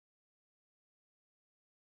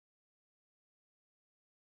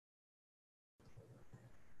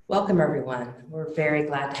Welcome, everyone. We're very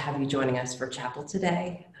glad to have you joining us for chapel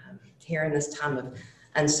today, here in this time of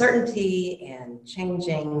uncertainty and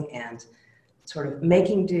changing and sort of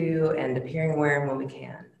making do and appearing where and when we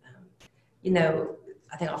can.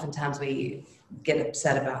 I think oftentimes we get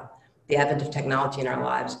upset about the advent of technology in our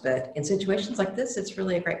lives, but in situations like this, it's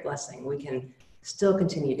really a great blessing. We can still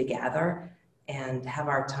continue to gather and have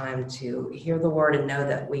our time to hear the word and know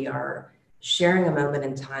that we are sharing a moment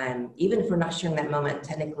in time, even if we're not sharing that moment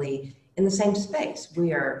technically in the same space.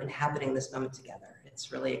 We are inhabiting this moment together.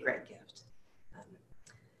 It's really a great gift.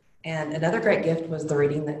 And another great gift was the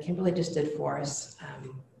reading that Kimberly just did for us.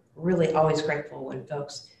 Really always grateful when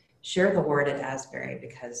folks share the word at Asbury,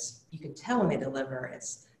 because you can tell when they deliver,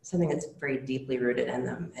 it's something that's very deeply rooted in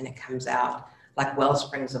them, and it comes out like well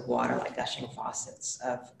springs of water, like gushing faucets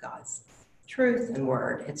of God's truth and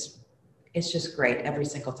word. It's just great every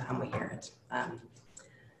single time we hear it.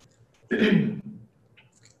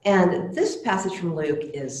 And this passage from Luke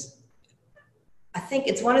I think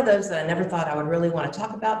it's one of those that I never thought I would really want to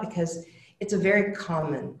talk about, because it's a very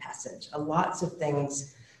common passage. Lots of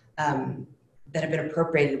things that have been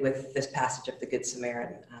appropriated with this passage of the Good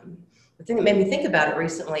Samaritan. The thing that made me think about it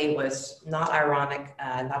recently was not ironic,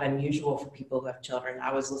 not unusual for people who have children.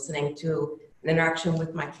 I was listening to an interaction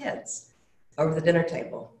with my kids over the dinner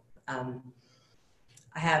table.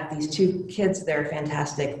 I have these two kids. They're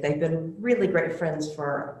fantastic. They've been really great friends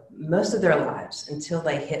for most of their lives until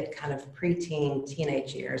they hit kind of preteen,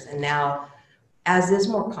 teenage years. And now, as is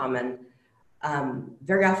more common,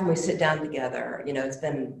 very often we sit down together. It's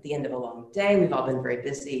been the end of a long day. We've all been very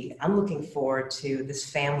busy. I'm looking forward to this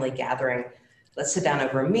family gathering. Let's sit down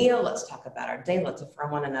over a meal. Let's talk about our day. Let's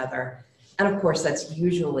affirm one another. And of course, that's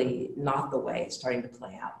usually not the way it's starting to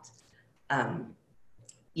play out.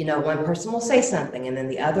 One person will say something, and then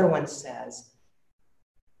the other one says,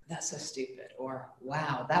 "That's so stupid," or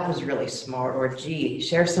 "Wow, that was really smart," or "Gee,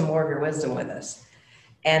 share some more of your wisdom with us."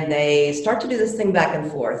 And they start to do this thing back and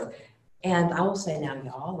forth. And I will say, "Now,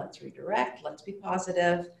 y'all, let's redirect. Let's be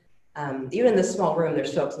positive." Even in this small room,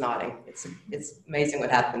 there's folks nodding. It's amazing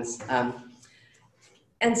what happens.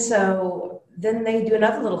 And so then they do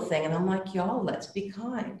another little thing, and I'm like, "Y'all, let's be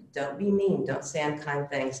kind. Don't be mean. Don't say unkind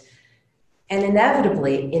things." And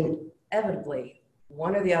inevitably,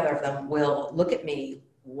 one or the other of them will look at me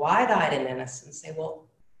wide-eyed and innocent and say, "Well,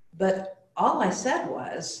 but all I said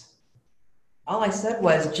was,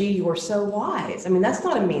 gee, you were so wise." I mean, that's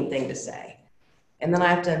not a mean thing to say. And then I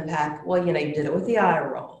have to unpack, well, you did it with the eye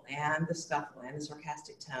roll and the scuffle and the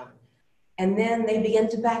sarcastic tone. And then they begin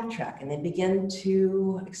to backtrack and they begin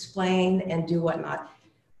to explain and do whatnot.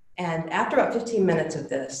 And after about 15 minutes of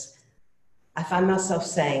this, I find myself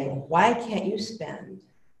saying, why can't you spend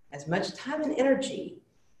as much time and energy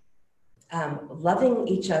loving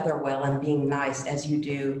each other well and being nice as you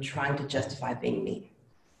do trying to justify being mean?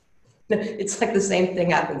 It's like the same thing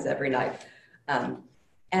happens every night.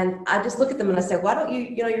 And I just look at them and I say, why don't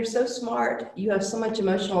you, you're so smart. You have so much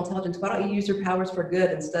emotional intelligence. Why don't you use your powers for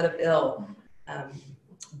good instead of ill?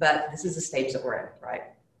 But this is the stage that we're in, right?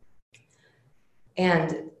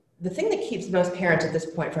 And the thing that keeps most parents at this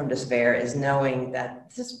point from despair is knowing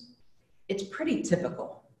that it's pretty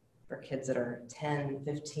typical for kids that are 10,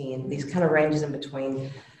 15, these kind of ranges in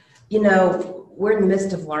between. We're in the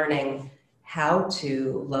midst of learning how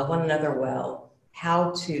to love one another well,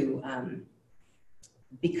 how to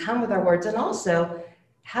become with our words, and also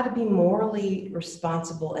how to be morally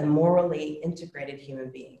responsible and morally integrated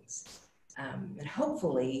human beings. And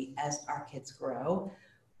hopefully, as our kids grow,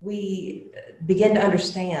 we begin to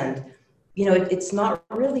understand, it's not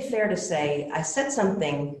really fair to say, I said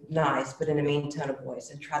something nice, but in a mean tone of voice,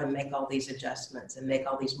 and try to make all these adjustments and make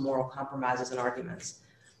all these moral compromises and arguments.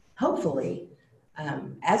 Hopefully,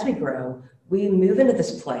 as we grow, we move into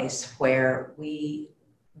this place where we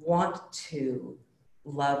want to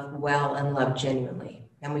love well and love genuinely.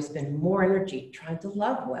 And we spend more energy trying to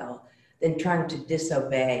love well than trying to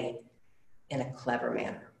disobey in a clever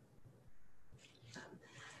manner.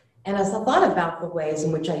 And as I thought about the ways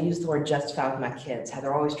in which I use the word justify with my kids, how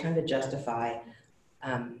they're always trying to justify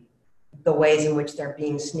the ways in which they're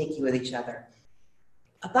being sneaky with each other,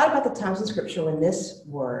 I thought about the times in Scripture when this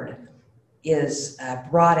word is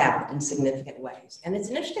brought out in significant ways. And it's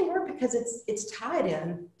an interesting word because it's tied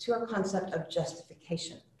in to our concept of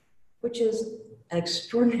justification, which is an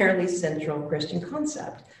extraordinarily central Christian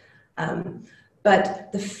concept.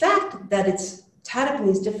 But the fact that it's tied up in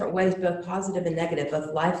these different ways, both positive and negative,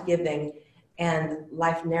 both life-giving and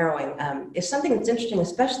life-narrowing, is something that's interesting,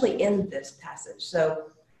 especially in this passage. So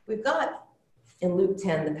we've got in Luke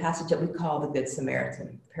 10 the passage that we call the Good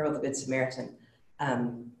Samaritan, the parable of the Good Samaritan.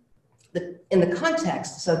 in the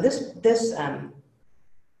context, so this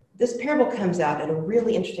parable comes out at a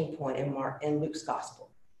really interesting point in Luke's gospel.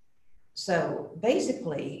 So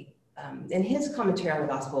basically, in his commentary on the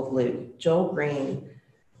Gospel of Luke, Joel Green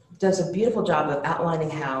does a beautiful job of outlining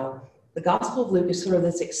how the Gospel of Luke is sort of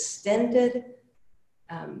this extended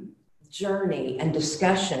journey and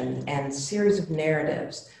discussion and series of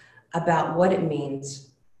narratives about what it means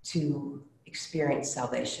to experience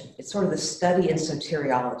salvation. It's sort of the study in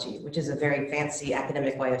soteriology, which is a very fancy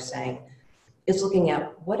academic way of saying it's looking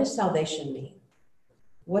at what does salvation mean?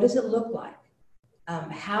 What does it look like?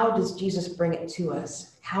 How does Jesus bring it to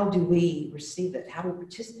us? How do we receive it? How do we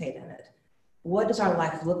participate in it? What does our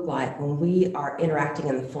life look like when we are interacting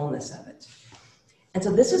in the fullness of it? And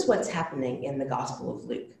so this is what's happening in the Gospel of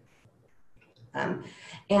Luke.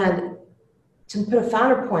 And to put a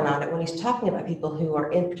finer point on it, when he's talking about people who are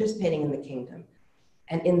participating in the kingdom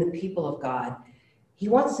and in the people of God, he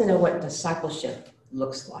wants to know what discipleship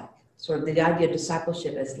looks like. Sort of the idea of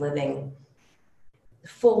discipleship as living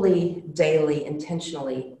fully, daily,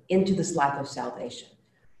 intentionally into this life of salvation.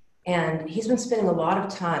 And he's been spending a lot of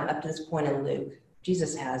time up to this point in Luke,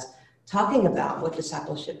 Jesus has, talking about what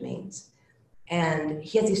discipleship means. And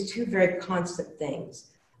he has these two very constant things.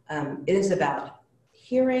 It is about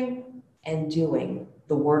hearing and doing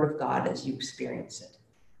the word of God as you experience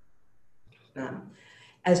it.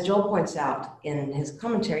 As Joel points out in his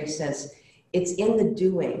commentary, he says, it's in the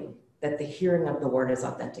doing that the hearing of the word is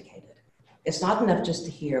authenticated. It's not enough just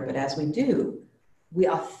to hear, but as we do, we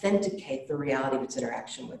authenticate the reality of its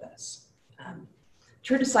interaction with us.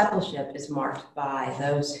 True discipleship is marked by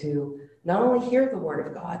those who not only hear the word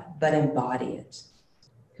of God, but embody it,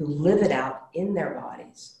 who live it out in their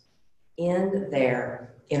bodies, in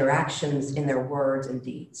their interactions, in their words and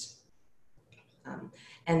deeds.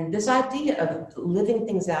 And this idea of living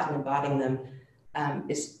things out and embodying them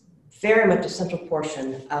is very much a central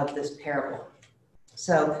portion of this parable.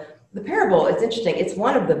 So the parable, it's interesting. It's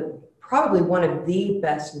probably one of the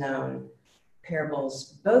best known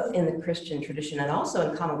parables, both in the Christian tradition and also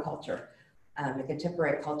in common culture, in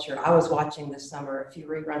contemporary culture. I was watching this summer a few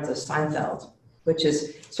reruns of Seinfeld, which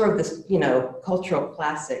is sort of this, cultural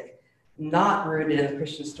classic, not rooted in the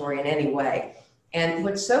Christian story in any way. And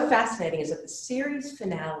what's so fascinating is that the series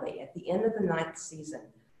finale at the end of the 9th season,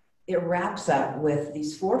 it wraps up with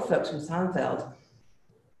these 4 folks from Seinfeld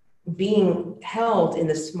being held in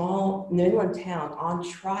this small New England town on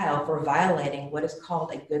trial for violating what is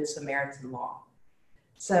called a Good Samaritan law.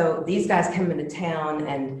 So these guys come into town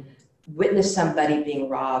and witness somebody being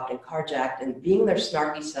robbed and carjacked, and being their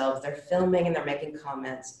snarky selves, they're filming and they're making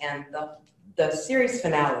comments. And the series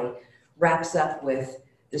finale wraps up with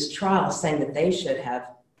this trial saying that they should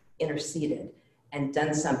have interceded and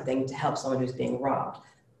done something to help someone who's being robbed.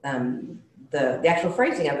 The actual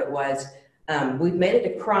phrasing of it was, we've made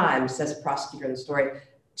it a crime, says the prosecutor in the story,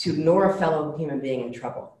 to ignore a fellow human being in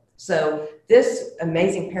trouble. So this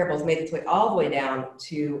amazing parable has made its way all the way down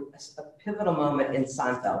to a pivotal moment in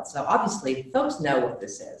Seinfeld. So obviously, folks know what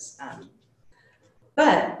this is.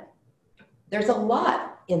 But there's a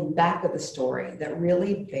lot in back of the story that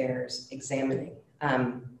really bears examining.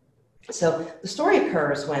 So the story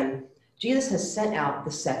occurs when Jesus has sent out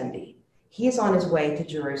the 70. He is on his way to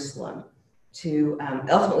Jerusalem, to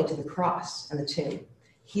ultimately to the cross and the tomb.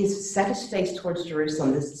 He has set his face towards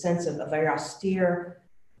Jerusalem, this sense of a very austere,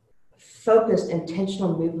 focused,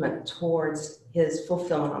 intentional movement towards his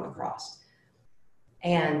fulfillment on the cross.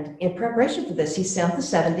 And in preparation for this, he sent the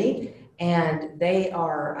 70, and they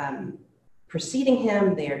are preceding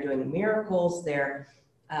him. They are doing miracles. They're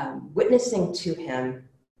witnessing to him,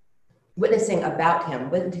 witnessing about him,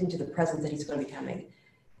 witnessing to the presence that he's going to be coming.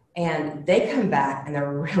 And they come back and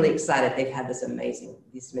they're really excited. They've had these amazing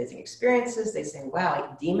experiences. They say,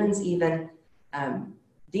 wow, demons even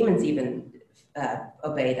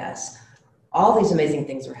obeyed us. All these amazing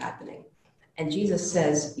things are happening. And Jesus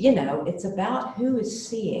says, it's about who is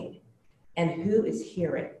seeing and who is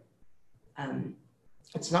hearing.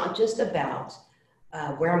 It's not just about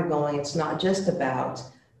where I'm going. It's not just about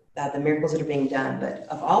the miracles that are being done. But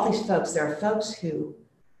of all these folks, there are folks who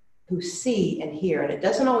see and hear, and it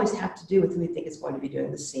doesn't always have to do with who we think is going to be doing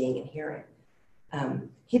the seeing and hearing.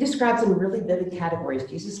 He describes in really vivid categories,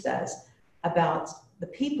 Jesus does, about the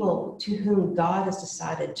people to whom God has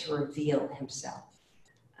decided to reveal himself.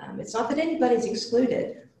 It's not that anybody's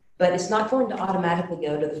excluded, but it's not going to automatically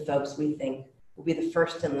go to the folks we think will be the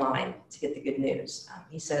first in line to get the good news.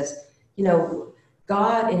 He says,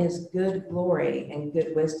 God in his good glory and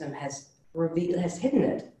good wisdom has hidden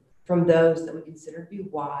it from those that we consider to be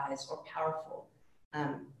wise or powerful.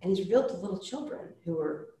 And he's revealed to little children who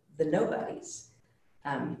are the nobodies.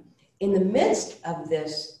 in the midst of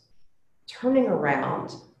this turning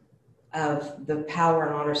around of the power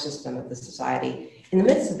and honor system of the society, in the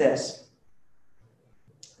midst of this,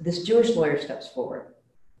 this Jewish lawyer steps forward.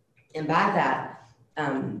 And by that,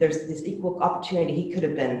 there's this equal opportunity. He could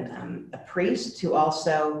have been a priest who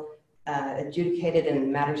also adjudicated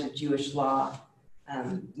in matters of Jewish law,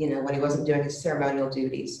 when he wasn't doing his ceremonial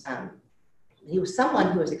duties. He was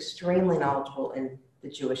someone who was extremely knowledgeable in the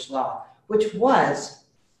Jewish law, which was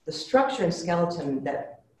the structure and skeleton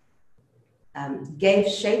that gave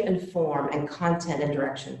shape and form and content and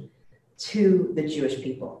direction to the Jewish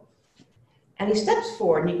people. And he steps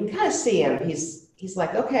forward, and you can kind of see him. He's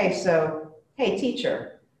like, okay, so, hey,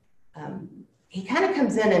 teacher. He kind of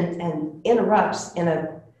comes in and interrupts in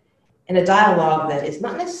a dialogue that is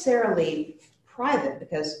not necessarily private,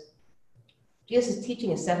 because Jesus is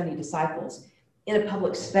teaching his 70 disciples in a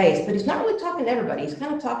public space, but he's not really talking to everybody. He's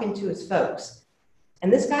kind of talking to his folks.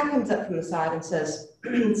 And this guy comes up from the side and says,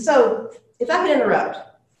 so if I could interrupt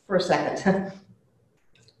for a second,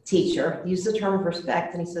 teacher, use the term of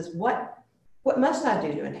respect. And he says, what must I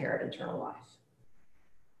do to inherit eternal life?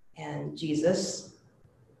 And Jesus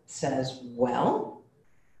says, well,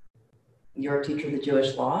 you're a teacher of the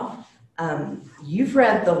Jewish law. You've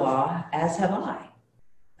read the law, as have I.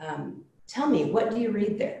 Tell me, what do you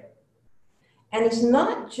read there? And he's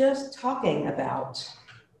not just talking about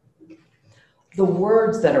the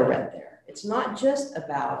words that are read there. It's not just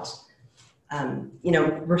about,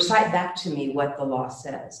 recite back to me what the law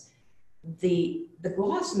says. The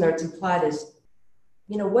gloss in there, it's implied is,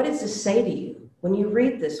 what does this say to you? When you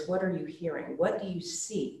read this, what are you hearing? What do you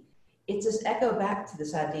see? It's this echo back to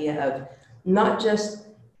this idea of not just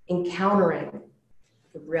encountering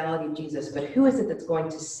the reality of Jesus, but who is it that's going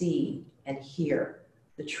to see and hear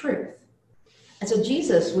the truth? And so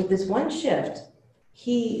Jesus, with this one shift,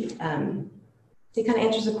 he kind of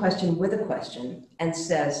answers the question with a question and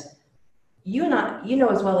says, you know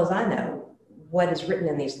as well as I know what is written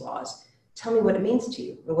in these laws. Tell me what it means to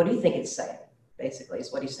you. Or what do you think it's saying, basically,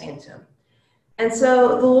 is what he's saying to him. And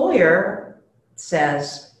so the lawyer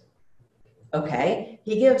says, okay,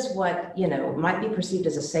 he gives what, might be perceived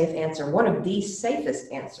as a safe answer, one of the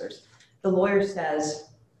safest answers. The lawyer says,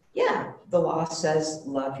 yeah, the law says,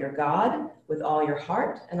 love your God with all your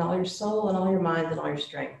heart and all your soul and all your mind and all your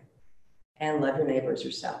strength, and love your neighbor as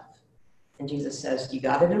yourself. And Jesus says, you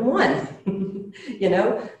got it in one.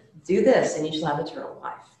 Do this and you shall have eternal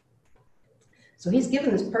life. So he's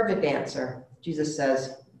given this perfect answer. Jesus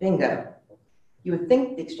says, bingo. You would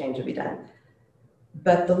think the exchange would be done.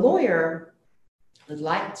 But the lawyer would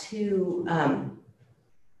like to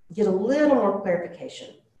get a little more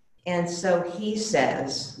clarification. And so he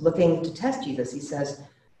says, looking to test Jesus, he says,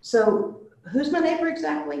 so who's my neighbor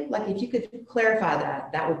exactly? Like, if you could clarify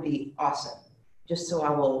that, that would be awesome, just so I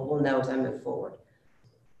will know as I move forward.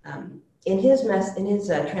 In his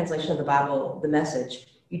translation of the Bible, The Message,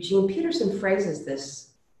 Eugene Peterson phrases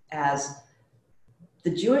this as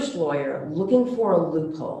the Jewish lawyer looking for a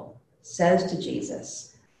loophole says to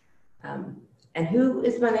Jesus, and who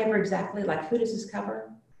is my neighbor exactly? Like, who does this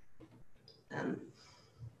cover?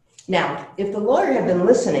 Now, if the lawyer had been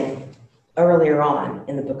listening earlier on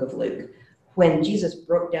in the book of Luke, when Jesus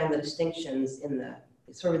broke down the distinctions in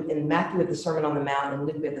Matthew with the Sermon on the Mount and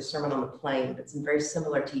Luke with the Sermon on the Plain, but some very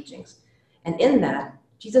similar teachings. And in that,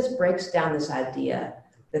 Jesus breaks down this idea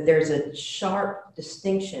that there's a sharp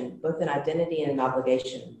distinction, both in identity and in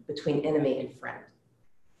obligation, between enemy and friend.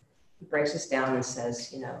 He breaks this down and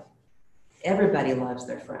says, everybody loves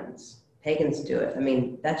their friends. Pagans do it. I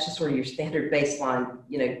mean, that's just sort of your standard baseline,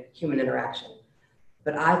 human interaction.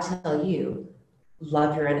 But I tell you,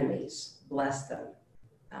 love your enemies, bless them.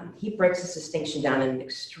 He breaks this distinction down in an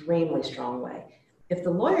extremely strong way. If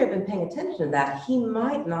the lawyer had been paying attention to that, he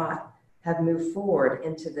might not have moved forward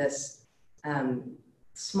into this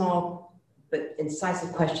small but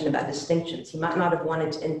incisive question about distinctions. He might not have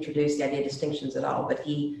wanted to introduce the idea of distinctions at all, but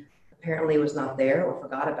he apparently was not there or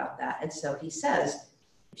forgot about that. And so he says,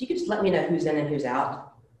 if you could just let me know who's in and who's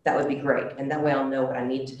out, that would be great. And that way I'll know what I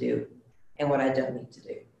need to do and what I don't need to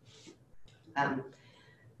do.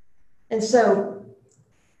 And so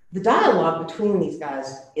the dialogue between these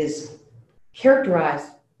guys is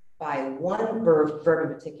characterized by one verb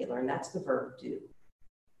in particular, and that's the verb do.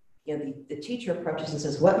 The teacher approaches and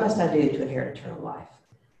says, what must I do to inherit eternal life?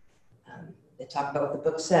 They talk about what the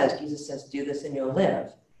book says. Jesus says, do this and you'll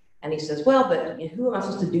live. And he says, well, but who am I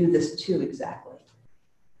supposed to do this to exactly?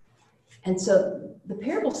 And so the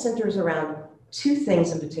parable centers around two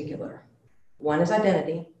things in particular. One is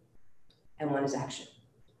identity and one is action.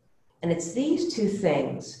 And it's these two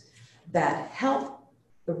things that help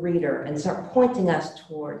the reader and start pointing us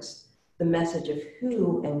towards the message of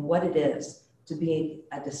who and what it is to be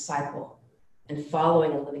a disciple and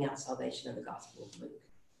following and living out salvation in the Gospel of Luke.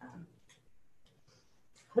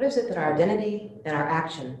 What is it that our identity and our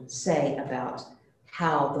action say about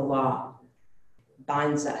how the law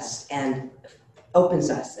binds us and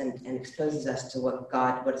opens us and exposes us to what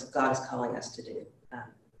God is calling us to do?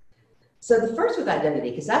 So the first with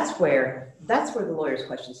identity, because that's where the lawyer's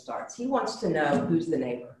question starts. He wants to know who's the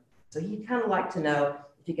neighbor. So he'd kind of like to know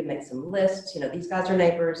if he could make some lists. These guys are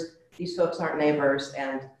neighbors, these folks aren't neighbors,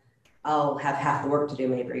 and I'll have half the work to do,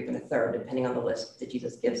 maybe or even a third, depending on the list that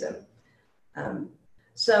Jesus gives him.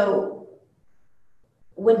 So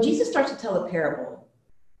when Jesus starts to tell a parable,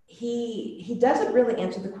 he doesn't really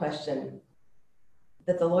answer the question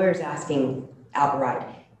that the lawyer is asking outright.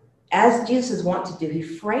 As Jesus is wont to do, he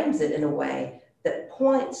frames it in a way that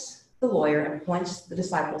points the lawyer and points the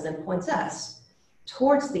disciples and points us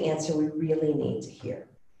towards the answer we really need to hear.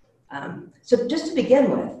 So just to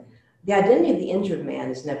begin with, the identity of the injured man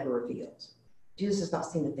is never revealed. Jesus does not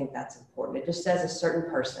seem to think that's important. It just says a certain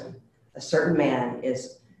person, a certain man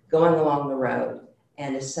is going along the road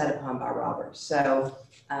and is set upon by robbers. So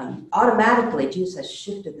automatically, Jesus has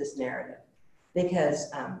shifted this narrative because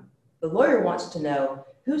the lawyer wants to know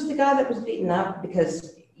who's the guy that was beaten up,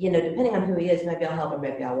 because, depending on who he is, maybe I'll help him,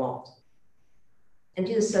 maybe I won't. And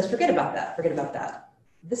Jesus says, forget about that.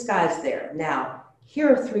 This guy's there. Now,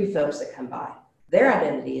 here are three folks that come by. Their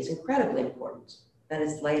identity is incredibly important. That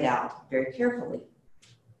is laid out very carefully.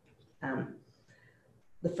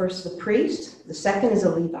 The first is a priest. The second is a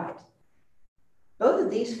Levite. Both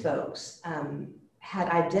of these folks had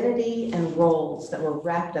identity and roles that were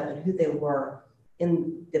wrapped up in who they were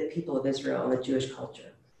in the people of Israel and the Jewish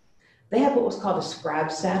culture. They had what was called a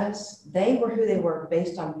scribe status. They were who they were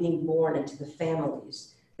based on being born into the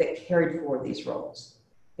families that carried forward these roles.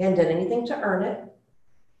 They hadn't done anything to earn it.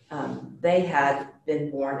 They had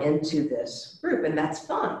been born into this group, and that's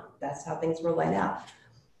fine. That's how things were laid out.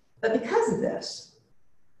 But because of this,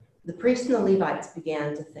 the priests and the Levites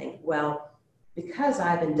began to think, well, because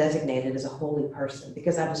I've been designated as a holy person,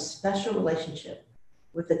 because I have a special relationship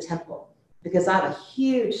with the temple, because I have a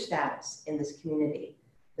huge status in this community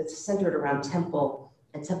that's centered around temple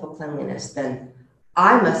and temple cleanliness, then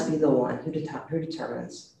I must be the one who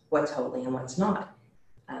determines what's holy and what's not.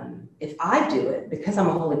 If I do it, because I'm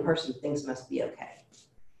a holy person, things must be okay.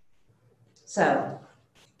 So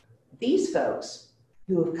these folks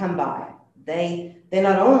who have come by, they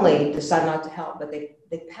not only decide not to help, but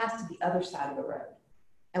they pass to the other side of the road.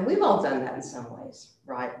 And we've all done that in some ways,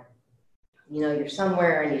 right? You're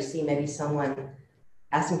somewhere and you see maybe someone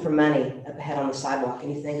asking for money up ahead on the sidewalk,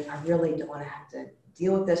 and you think, I really don't want to have to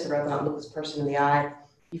deal with this, or rather not look this person in the eye.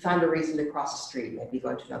 You find a reason to cross the street, maybe go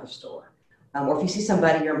into another store. Or if you see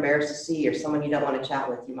somebody you're embarrassed to see, or someone you don't want to chat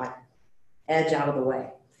with, you might edge out of the way.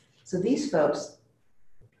 So these folks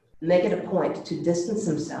make it a point to distance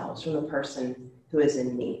themselves from the person who is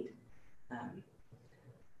in need.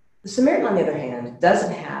 The Samaritan, on the other hand,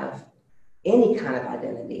 doesn't have any kind of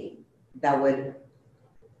identity that would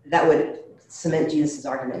cement Jesus'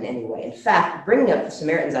 argument in any way. In fact, bringing up the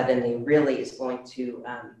Samaritan's identity really is going to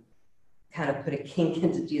kind of put a kink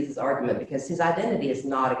into Jesus' argument, because his identity is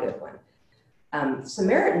not a good one.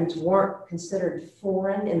 Samaritans weren't considered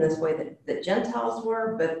foreign in this way that Gentiles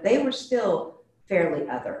were, but they were still fairly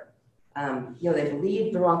other. They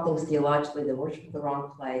believed the wrong things theologically, they worshiped the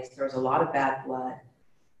wrong place, there was a lot of bad blood.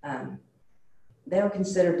 They were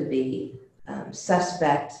considered to be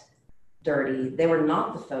suspect, dirty. They were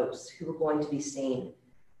not the folks who were going to be seen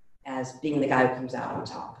as being the guy who comes out on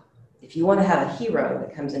top. If you want to have a hero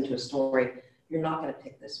that comes into a story, you're not going to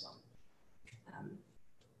pick this one.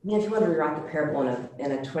 If you want to rewrite the parable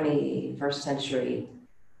in a 21st century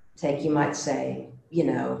take, you might say,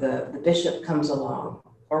 the bishop comes along,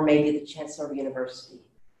 or maybe the chancellor of a university,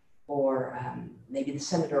 or maybe the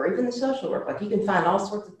senator, or even the social worker. Like, you can find all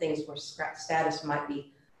sorts of things where status might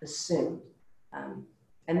be assumed.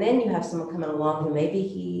 And then you have someone coming along who maybe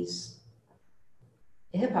he's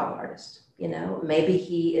a hip hop artist, maybe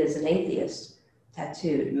he is an atheist,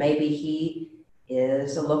 tattooed, maybe he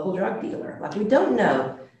is a local drug dealer. Like, we don't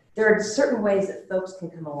know. There are certain ways that folks can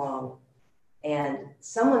come along, and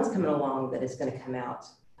someone's coming along that is going to come out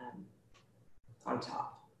on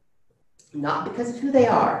top. Not because of who they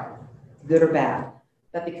are, good or bad,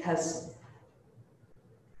 but because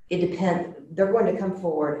they're going to come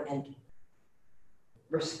forward and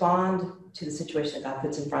respond to the situation that God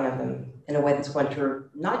puts in front of them in a way that's going to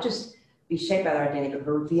not just be shaped by their identity, but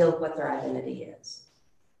reveal what their identity is.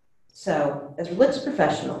 So, as religious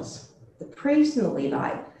professionals, the priest and the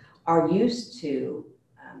Levite are used to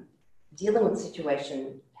dealing with the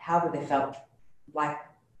situation however they felt like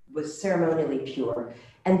was ceremonially pure.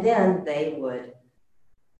 And then they would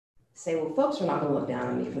say, well, folks are not going to look down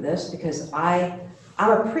on me for this because I'm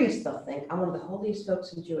a priest, they'll think. I'm one of the holiest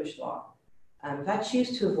folks in Jewish law. If I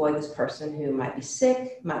choose to avoid this person who might be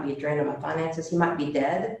sick, might be a drain on my finances, he might be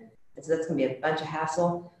dead, and so that's going to be a bunch of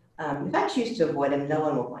hassle. If I choose to avoid him, no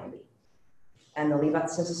one will blame me. And the Levite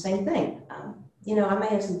says the same thing. I may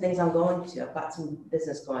have some things I'm going to. I've got some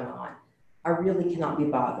business going on. I really cannot be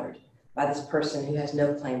bothered by this person who has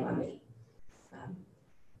no claim on me.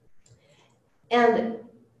 And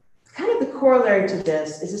kind of the corollary to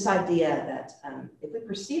this is this idea that if we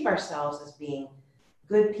perceive ourselves as being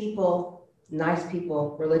good people, nice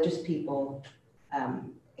people, religious people,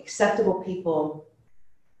 acceptable people,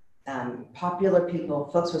 popular people,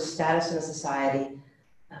 folks with status in a society,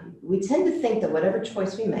 we tend to think that whatever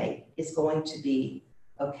choice we make is going to be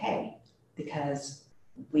okay because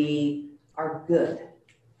we are good.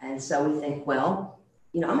 And so we think, well,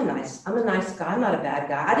 I'm a nice guy. I'm not a bad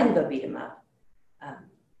guy. I didn't go beat him up.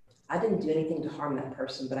 I didn't do anything to harm that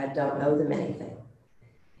person, but I don't owe them anything.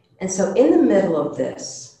 And so in the middle of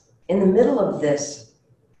this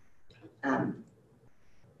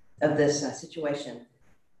situation,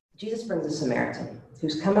 Jesus brings a Samaritan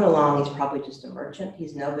who's coming along. He's probably just a merchant.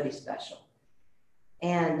 He's nobody special.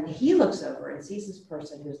 And he looks over and sees this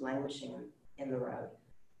person who's languishing in the road.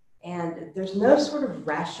 And there's no sort of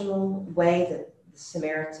rational way that the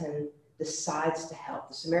Samaritan decides to help.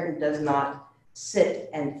 The Samaritan does not sit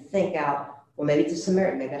and think out, well, maybe it's a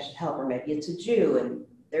Samaritan, maybe I should help, or maybe it's a Jew and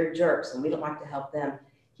they're jerks and we don't like to help them.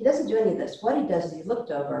 He doesn't do any of this. What he does is he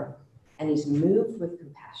looked over and he's moved with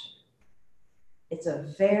compassion. It's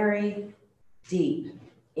a very deep,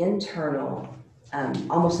 internal,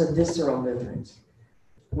 almost a visceral movement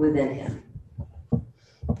within him.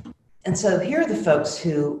 And so here are the folks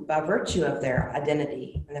who, by virtue of their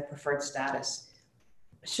identity and their preferred status,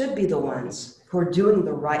 should be the ones who are doing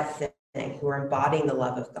the right thing, who are embodying the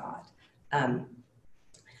love of God.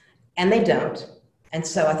 And they don't. And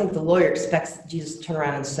so I think the lawyer expects Jesus to turn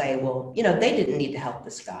around and say, well, they didn't need to help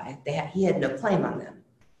this guy. He had no claim on them.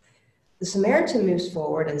 The Samaritan moves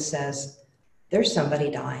forward and says, there's somebody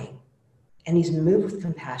dying. And he's moved with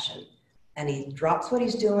compassion. And he drops what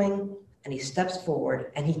he's doing and he steps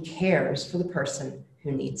forward and he cares for the person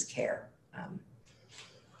who needs care.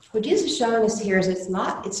 What Jesus is showing us here is it's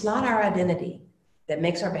not our identity that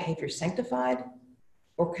makes our behavior sanctified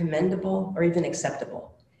or commendable or even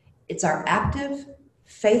acceptable. It's our active,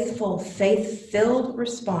 faithful, faith-filled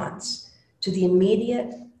response to the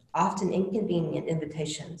immediate, often inconvenient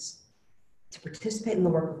invitations to participate in the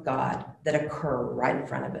work of God that occur right in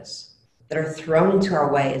front of us, that are thrown into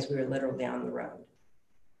our way as we are literally on the road.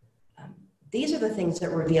 These are the things that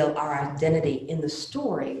reveal our identity in the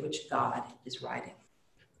story which God is writing.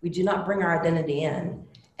 We do not bring our identity in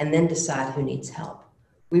and then decide who needs help.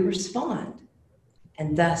 We respond,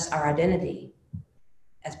 and thus our identity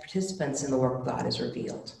as participants in the work of God is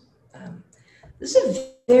revealed. This is a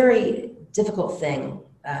very difficult thing,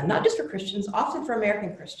 not just for Christians, often for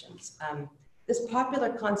American Christians. This popular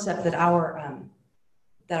concept that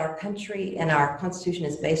our country and our Constitution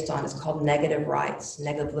is based on is called negative rights,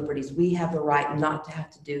 negative liberties. We have the right not to have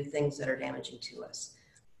to do things that are damaging to us,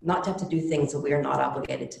 not to have to do things that we are not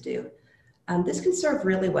obligated to do. This can serve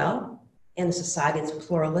really well in a society that's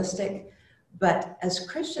pluralistic, but as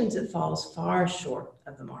Christians, it falls far short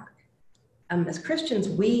of the mark. As Christians,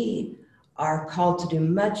 we are called to do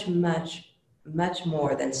much, much, much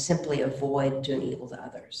more than simply avoid doing evil to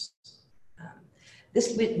others.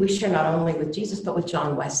 This we share not only with Jesus, but with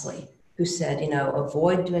John Wesley, who said,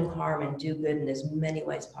 avoid doing harm and do good in as many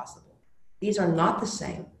ways possible. These are not the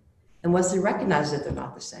same. And Wesley recognizes that they're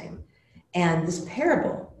not the same. And this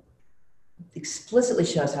parable explicitly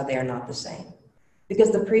shows how they are not the same.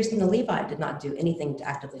 Because the priest and the Levite did not do anything to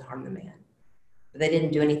actively harm the man. They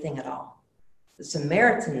didn't do anything at all. The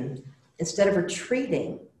Samaritan, instead of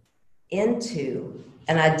retreating into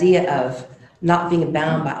an idea of not being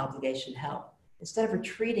bound by obligation to help, instead of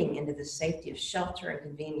retreating into the safety of shelter and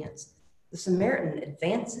convenience, the Samaritan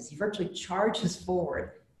advances. He virtually charges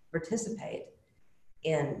forward to participate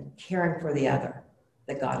in caring for the other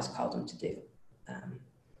that God has called him to do.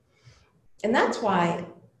 And that's why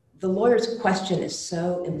the lawyer's question is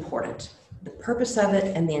so important. The purpose of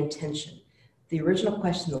it and the intention. The original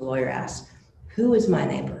question the lawyer asks, who is my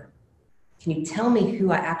neighbor? Can you tell me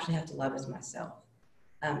who I actually have to love as myself?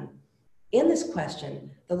 In this question,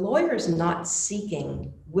 the lawyer is not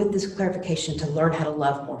seeking, with this clarification, to learn how to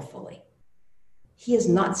love more fully. He is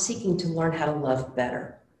not seeking to learn how to love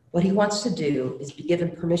better. What he wants to do is be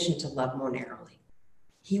given permission to love more narrowly.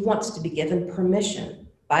 He wants to be given permission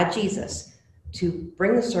by Jesus to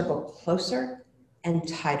bring the circle closer and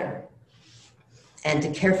tighter, and to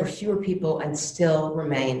care for fewer people and still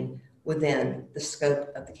remain within the scope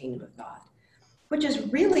of the kingdom of God, which is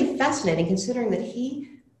really fascinating considering that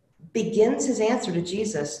he begins his answer to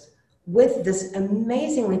Jesus with this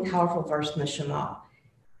amazingly powerful verse from the Shema.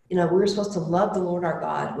 We're supposed to love the Lord our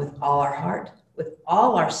God with all our heart, with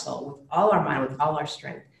all our soul, with all our mind, with all our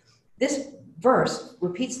strength. This verse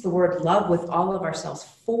repeats the word love with all of ourselves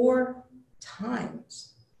 4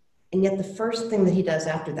 times. And yet the first thing that he does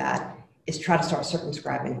after that is try to start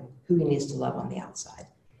circumscribing who he needs to love on the outside.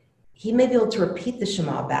 He may be able to repeat the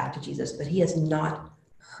Shema back to Jesus, but he has not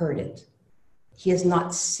heard it. He has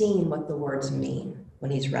not seen what the words mean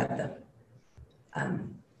when he's read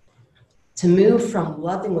them. To move from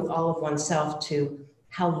loving with all of oneself to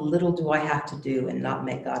how little do I have to do and not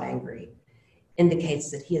make God angry indicates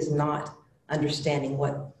that he is not understanding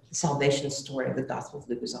what the salvation story of the Gospel of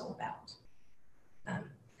Luke is all about.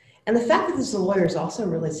 And the fact that this is a lawyer is also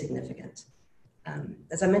really significant.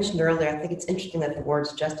 As I mentioned earlier, I think it's interesting that the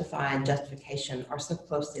words justify and justification are so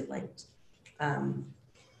closely linked.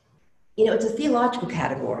 It's a theological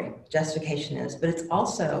category, justification is, but it's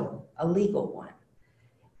also a legal one.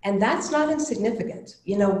 And that's not insignificant.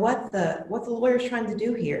 What the lawyer is trying to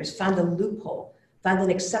do here is find a loophole, find an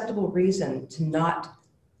acceptable reason to not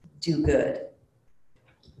do good.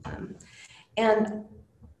 And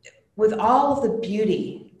with all of the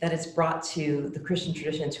beauty that it's brought to the Christian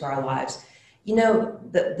tradition, to our lives,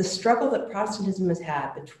 the struggle that Protestantism has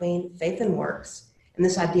had between faith and works and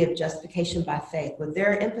this idea of justification by faith, with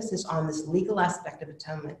their emphasis on this legal aspect of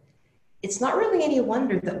atonement, it's not really any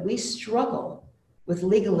wonder that we struggle with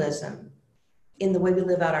legalism in the way we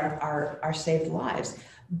live out our saved lives,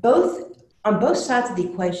 on both sides of the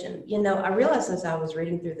equation. I realized as I was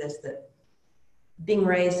reading through this that being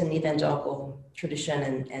raised in the evangelical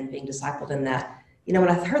tradition and being discipled in that, when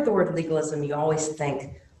I heard the word legalism, you always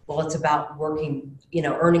think, well, it's about working,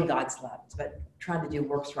 earning God's love. It's about trying to do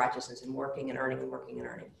works righteousness and working and earning and working and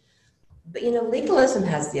earning. But, legalism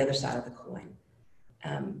has the other side of the coin.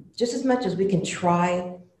 Just as much as we can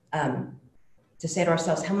try to say to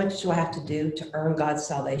ourselves, how much do I have to do to earn God's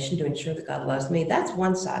salvation, to ensure that God loves me? That's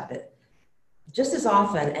one side of it. Just as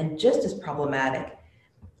often and just as problematic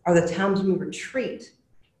are the times when we retreat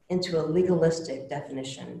into a legalistic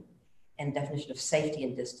definition of safety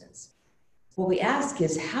and distance. What we ask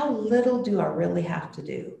is, how little do I really have to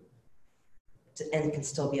do and can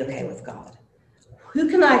still be okay with God? Who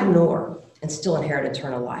can I ignore and still inherit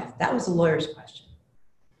eternal life? That was the lawyer's question.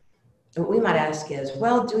 And what we might ask is,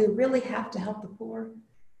 well, do we really have to help the poor?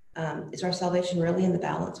 Is our salvation really in the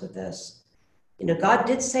balance with this? God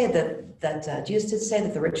did say that Jesus did say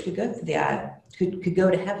that the rich could go through the eye, could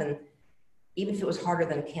go to heaven, even if it was harder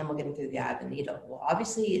than a camel getting through the eye of a needle. Well,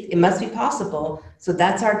 obviously, it must be possible. So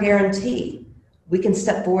that's our guarantee. We can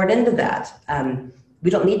step forward into that. We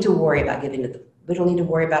don't need to worry about we don't need to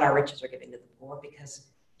worry about our riches or giving to the poor, because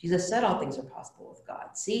Jesus said all things are possible with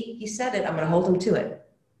God. See, he said it. I'm going to hold him to it.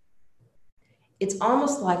 It's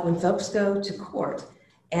almost like when folks go to court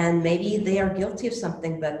and maybe they are guilty of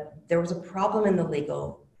something, but there was a problem in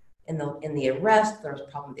the arrest, there was a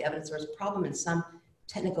problem with the evidence, there was a problem in some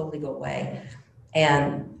technical legal way.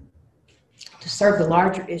 And to serve the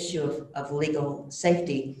larger issue of legal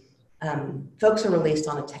safety, folks are released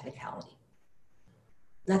on a technicality.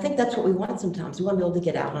 And I think that's what we want sometimes. We want to be able to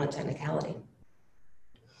get out on a technicality.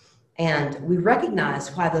 And we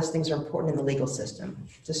recognize why those things are important in the legal system,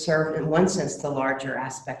 to serve, in one sense, the larger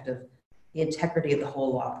aspect of the integrity of the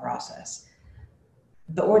whole law process.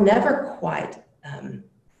 But we're never quite,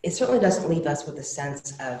 it certainly doesn't leave us with a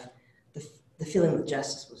sense of the feeling that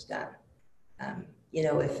justice was done.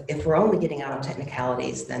 If we're only getting out on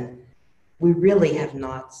technicalities, then we really have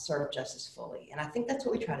not served justice fully. And I think that's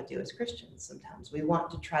what we try to do as Christians sometimes. We want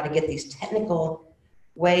to try to get these technical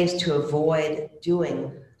ways to avoid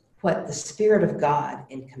doing what the Spirit of God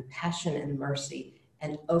in compassion and mercy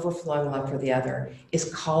and overflowing love for the other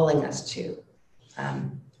is calling us to,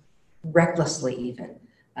 recklessly even,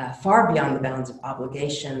 far beyond the bounds of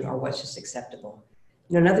obligation or what's just acceptable.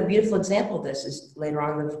 Another beautiful example of this is later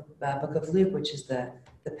on in the book of Luke, which is the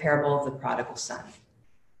parable of the prodigal son.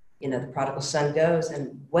 The prodigal son goes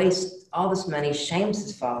and wastes all this money, shames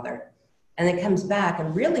his father, and then comes back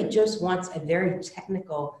and really just wants a very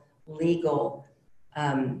technical, legal,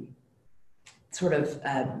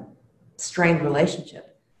 strained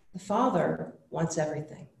relationship. The father wants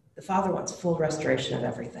everything. The father wants full restoration of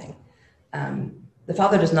everything. The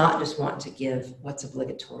father does not just want to give what's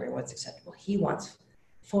obligatory or what's acceptable. He wants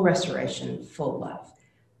full restoration, full love.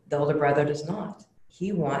 The older brother does not.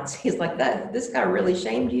 He's like, this guy really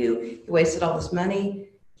shamed you. He wasted all this money.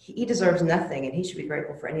 He deserves nothing, and he should be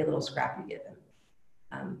grateful for any little scrap you give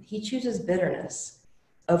him. He chooses bitterness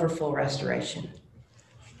over full restoration.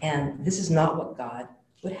 And this is not what God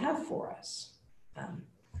would have for us.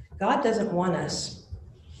 God doesn't want us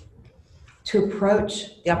to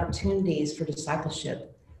approach the opportunities for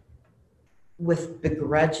discipleship with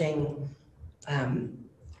begrudging,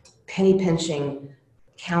 penny pinching,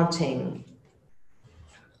 counting,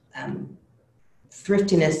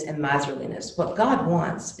 thriftiness, and miserliness. What God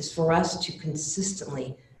wants is for us to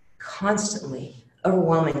consistently, constantly,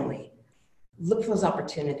 overwhelmingly look for those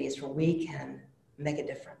opportunities where we can make a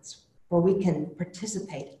difference, where we can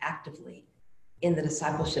participate actively in the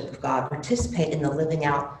discipleship of God, participate in the living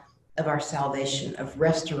out of our salvation, of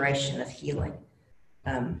restoration, of healing.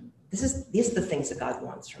 These are the things that God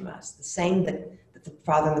wants from us, the same that the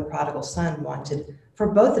father and the prodigal son wanted for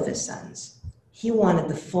both of his sons. He wanted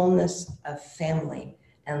the fullness of family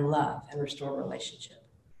and love and restored relationship.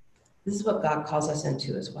 This is what God calls us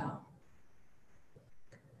into as well.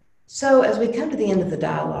 So as we come to the end of the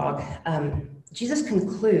dialogue, Jesus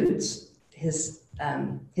concludes his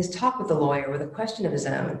talk with the lawyer with a question of his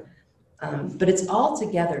own, but it's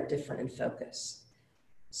altogether different in focus.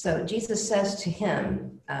 So Jesus says to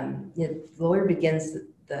him, the lawyer begins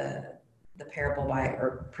the parable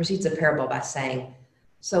precedes the parable by saying,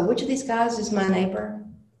 so which of these guys is my neighbor?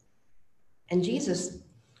 And Jesus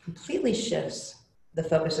completely shifts the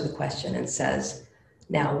focus of the question and says,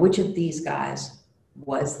 now, which of these guys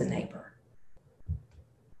was the neighbor?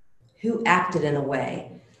 Who acted in a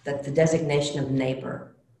way that the designation of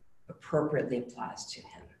neighbor appropriately applies to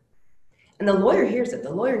him? And the lawyer hears it.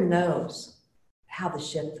 The lawyer knows how the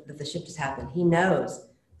shift has happened. He knows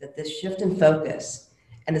that this shift in focus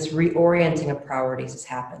and this reorienting of priorities has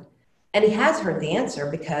happened. And he has heard the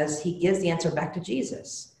answer because he gives the answer back to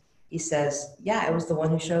Jesus. He says, yeah, it was the one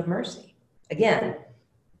who showed mercy. Again,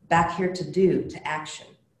 back here to action.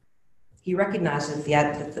 He recognizes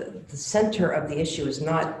that the center of the issue is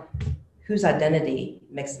not whose identity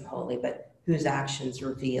makes them holy, but whose actions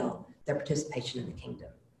reveal their participation in the kingdom.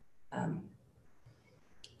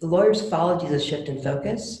 The lawyer's followed Jesus' shift in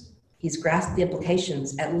focus. He's grasped the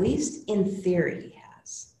implications, at least in theory he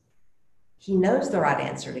has. He knows the right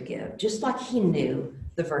answer to give, just like he knew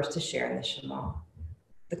the verse to share in the Shema.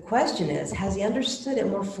 The question is, has he understood it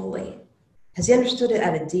more fully? Has he understood it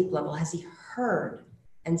at a deep level? Has he heard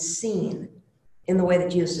and seen in the way that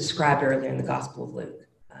Jesus described earlier in the Gospel of Luke?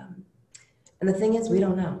 And the thing is, we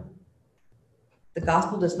don't know. The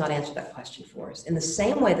gospel does not answer that question for us. In the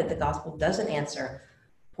same way that the gospel doesn't answer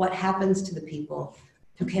what happens to the people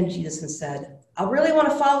who came to Jesus and said, I really want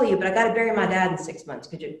to follow you, but I got to bury my dad in 6 months.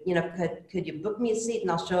 Could you book me a seat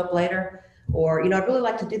and I'll show up later? Or, I'd really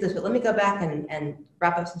like to do this, but let me go back and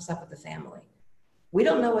wrap up some stuff with the family. We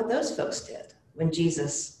don't know what those folks did when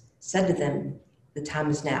Jesus said to them, the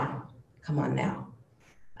time is now. Come on now.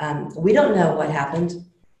 We don't know what happened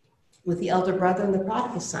with the elder brother and the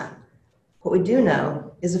prodigal son. What we do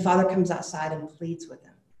know is the father comes outside and pleads with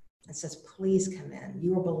him and says, please come in.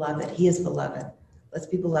 You are beloved. He is beloved. Let's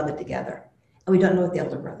be beloved together. And we don't know what the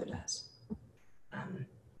elder brother does.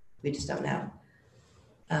 We just don't know.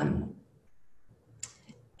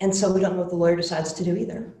 And so we don't know what the lawyer decides to do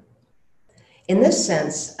either. In this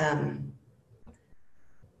sense,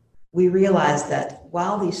 we realize that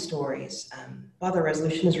while these stories, while the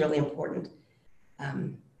resolution is really important,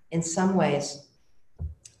 in some ways,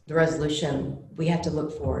 the resolution we have to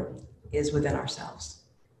look for is within ourselves.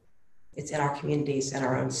 It's in our communities and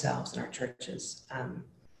our own selves and our churches.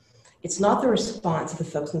 It's not the response of the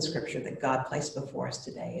folks in Scripture that God placed before us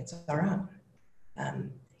today. It's our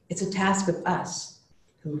own. It's a task of us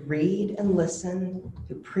who read and listen,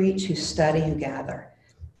 who preach, who study, who gather.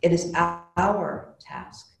 It is our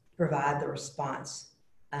task to provide the response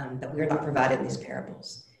that we are not provided in these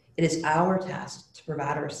parables. It is our task to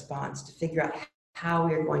provide a response, to figure out how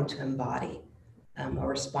we are going to embody a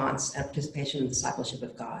response and participation in the discipleship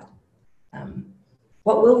of God.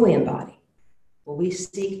 What will we embody? Will we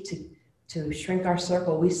seek to shrink our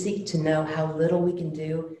circle? Will we seek to know how little we can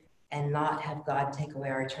do and not have God take away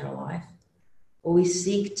our eternal life? Will we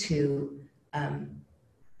seek to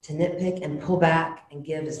nitpick and pull back and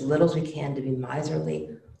give as little as we can to be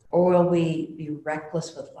miserly? Or will we be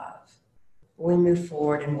reckless with love? Will we move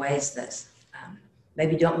forward in ways that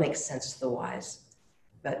maybe don't make sense to the wise,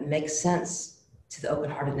 but make sense to the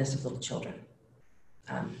open-heartedness of little children?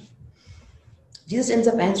 Jesus ends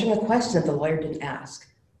up answering a question that the lawyer didn't ask,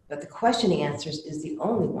 but the question he answers is the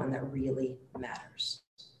only one that really matters.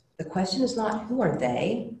 The question is not, who are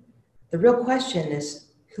they? The real question is,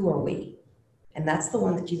 who are we? And that's the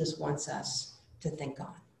one that Jesus wants us to think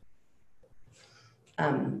on.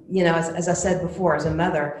 You know, as I said before, as a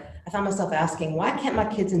mother, I found myself asking, why can't my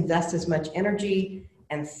kids invest as much energy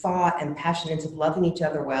and thought and passion into loving each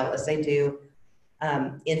other well as they do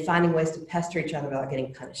in finding ways to pester each other without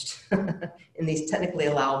getting punished in these technically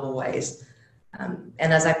allowable ways? And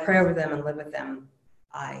as I pray over them and live with them,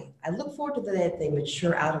 I look forward to the day that they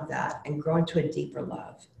mature out of that and grow into a deeper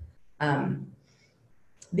love.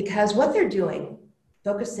 Because what they're doing,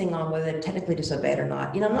 focusing on whether they technically disobeyed or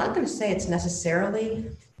not, you know, I'm not going to say it's necessarily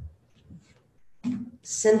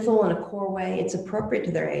sinful in a core way. It's appropriate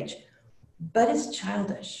to their age, but it's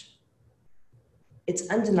childish. It's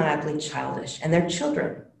undeniably childish, and they're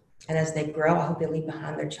children. And as they grow, I hope they leave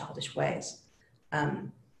behind their childish ways.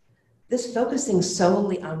 This focusing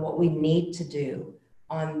solely on what we need to do,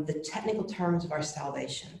 on the technical terms of our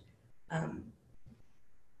salvation,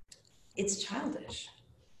 it's childish.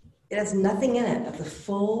 It has nothing in it of the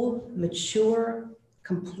full, mature,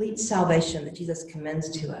 complete salvation that Jesus commends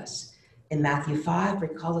to us. In Matthew 5, where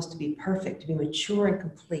he calls us to be perfect, to be mature and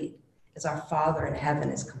complete, as our Father in heaven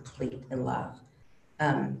is complete in love.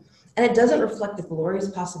 And it doesn't reflect the glorious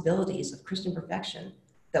possibilities of Christian perfection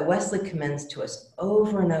that Wesley commends to us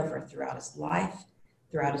over and over throughout his life,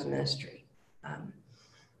 throughout his ministry.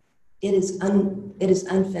 It is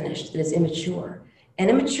unfinished. It is immature. And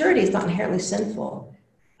immaturity is not inherently sinful.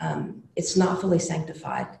 It's not fully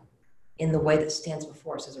sanctified in the way that stands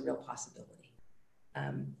before us as a real possibility.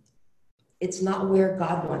 It's not where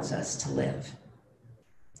God wants us to live.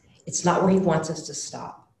 It's not where he wants us to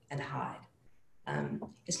stop and hide.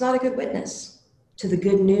 It's not a good witness to the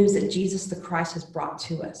good news that Jesus the Christ has brought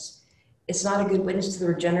to us. It's not a good witness to the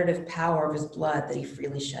regenerative power of his blood that he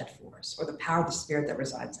freely shed for us, or the power of the Spirit that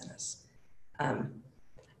resides in us.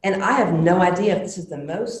 And I have no idea if this is the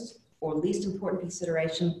most or least important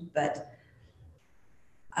consideration, but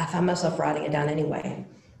I found myself writing it down anyway.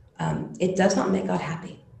 It does not make God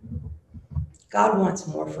happy. God wants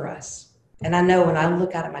more for us. And I know when I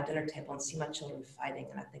look out at my dinner table and see my children fighting,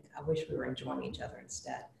 and I think, I wish we were enjoying each other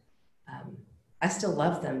instead. I still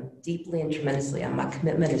love them deeply and tremendously, and my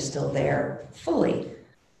commitment is still there fully.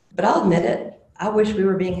 But I'll admit it, I wish we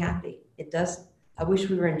were being happy. It does. I wish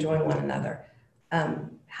we were enjoying one another.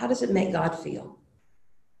 How does it make God feel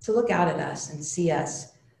to look out at us and see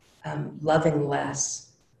us loving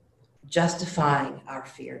less, justifying our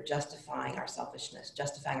fear, justifying our selfishness,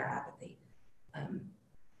 justifying our apathy?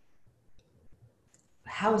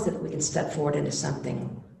 How is it that we can step forward into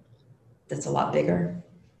something that's a lot bigger,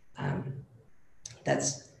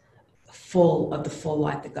 that's full of the full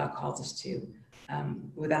life that God calls us to,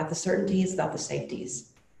 without the certainties, without the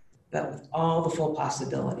safeties, but with all the full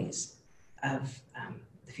possibilities of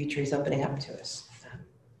the future he's opening up to us?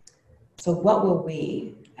 So what will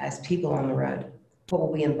we, as people on the road, what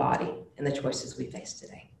will we embody in the choices we face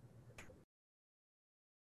today?